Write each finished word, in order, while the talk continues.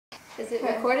Is it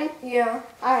recording? Yeah.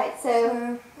 Alright,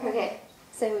 so, okay.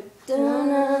 So,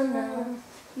 da-na-na,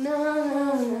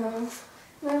 na-na-na,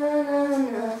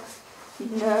 na-na-na,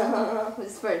 no.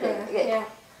 This is for a day. Okay. Yeah.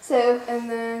 So, And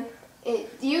then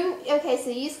so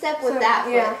you step with that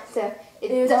foot. yeah. So,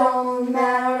 it don't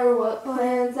matter what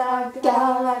plans I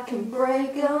got, I can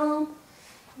break them.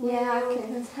 Yeah, I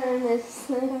can turn this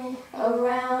thing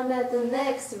around at the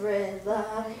next red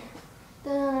light.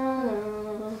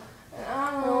 Da-na-na.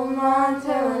 I don't mind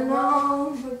telling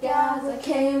all the guys I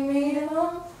can't meet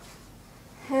them.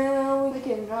 Hell, We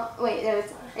can rock. Wait, no,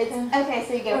 it's okay.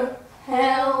 So you go.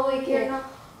 hell, we can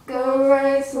go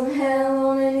raise some hell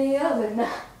on any other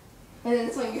night. And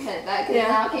then swing your head back, because Yeah.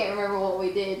 now I can't remember what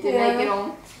we did to Yeah. make it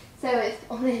on. So it's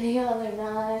on any other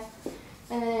night.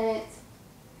 And then it's,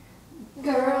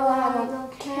 girl, I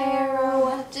don't care, oh,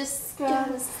 I just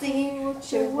gotta see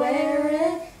what you're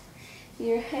wearing.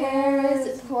 Your hair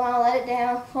is, well, let it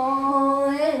down,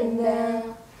 falling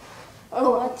down.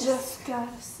 Oh, I just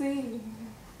gotta see.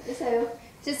 So,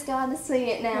 just gotta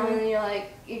see it now, and then you're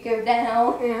like, you go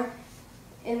down. Yeah.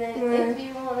 And then if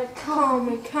you wanna Call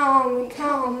me, call me,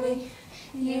 call me.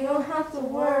 You don't have to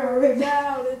worry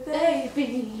about it,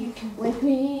 baby. You can wake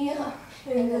me up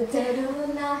in the dead of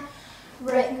the night.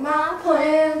 Break my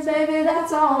plans, baby,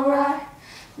 that's alright.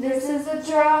 This is a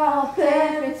drop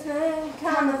everything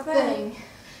kind of thing.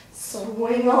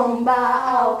 Swing on by,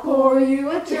 I'll pour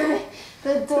you a drink.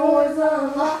 The door's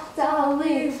unlocked, I'll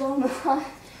leave on the line.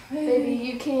 Baby,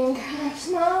 you can crash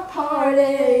my party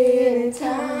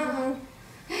anytime.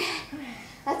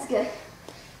 That's good.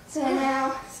 So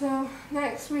now, So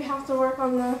next we have to work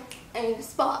on the. a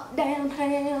spot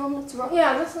downtown. Let's rock.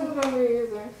 Yeah, this one's gonna be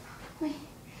easier.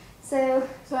 So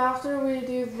after we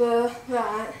do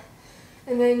that,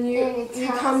 and then you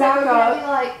anytime. come So back we're gonna up. be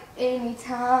like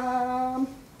anytime.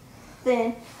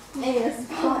 Then in a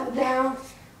spot down.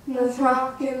 Let's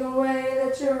rock in the way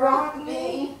that you rock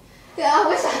me. Yeah, I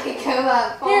wish I could go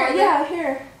back farther. Here, yeah,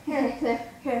 here. Here. So,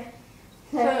 Okay.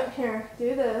 so, So here,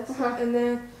 do this, and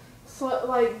then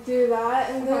do that,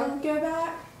 and then go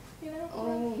back. You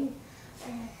know.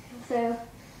 so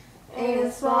In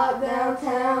a spot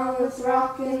downtown, let's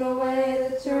rock in the way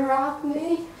that you rock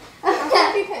me.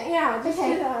 Yeah, just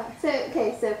Okay. do that. So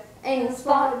in In a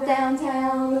spot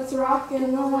downtown, let's rock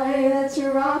in the way that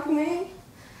you rock me.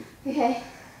 Okay.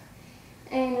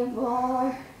 Ain't a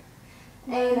bar.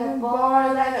 Ain't a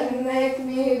bar that can make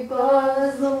me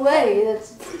buzz the way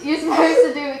that's. You're supposed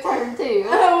to do a turn too.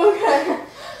 Oh, okay.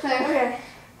 So,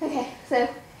 okay, so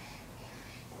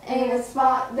Ain't a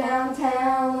spot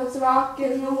downtown, let's rock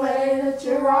in the way that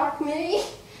you rock me.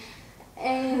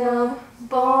 ain't a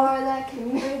bar that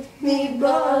can make Me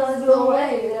buzz the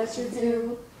way that you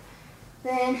do.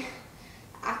 then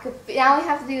I could be, now we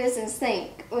have to do this in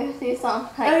sync. We have to do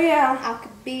something like Oh yeah. I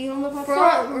could be on the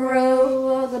front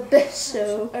row of the best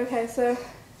show. Okay, so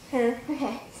here,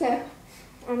 Okay, so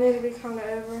I need to be kind of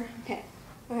over. okay.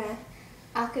 Okay.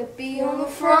 I could be on the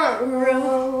front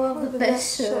row of the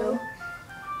best show.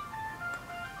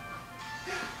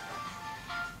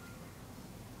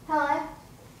 Hello.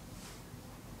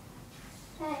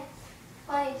 Hey,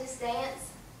 why don't you just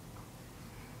dance?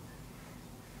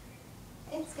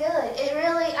 It's good. It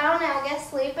really, I don't know, I guess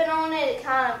sleeping on it, it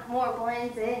kind of more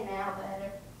blends in now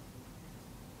better.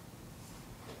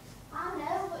 I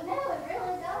know, but no, it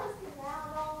really does, because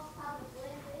now it all kind of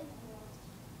blends in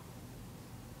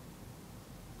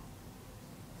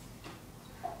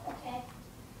more. Okay.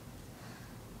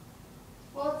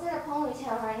 Well, it's in a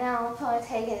ponytail right now. I'm probably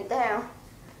taking it down.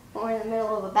 We're in the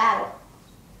middle of a battle.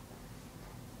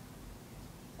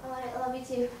 Alright, love you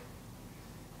too.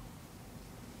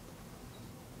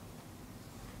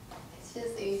 It's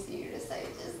just easier to say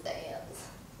just dance.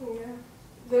 Yeah.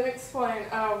 Then explain.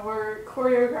 We're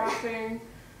choreographing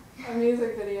a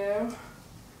music video.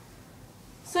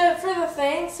 So for the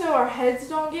thing, so our heads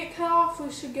don't get cut off,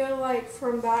 we should go like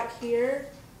from back here,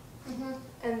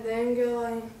 and then go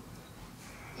like.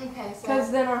 Okay, so.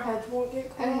 Because then our heads won't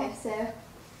get cut Okay, off. so.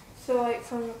 So like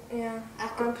from, yeah. I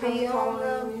I'm could be kinda on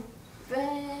following the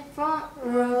you. front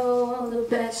row of the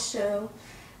best show.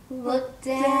 Look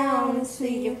down and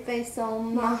see your face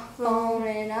on my phone,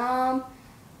 and I'm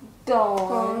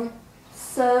gone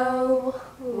so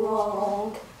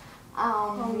long.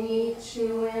 I'll meet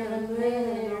you in a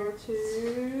minute or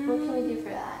two. What can we do for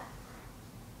that?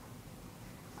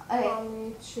 Okay, I'll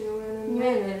meet you in a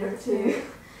minute or two.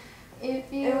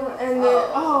 If you And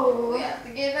then, we have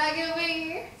to get back over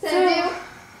here.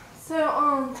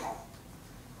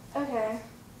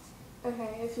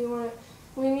 Okay, if you want,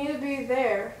 we need to be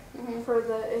there for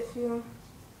the, if you,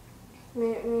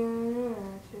 me, okay.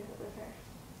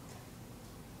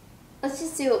 Let's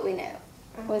just do what we know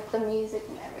with the music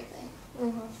and everything.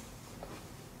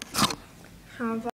 How about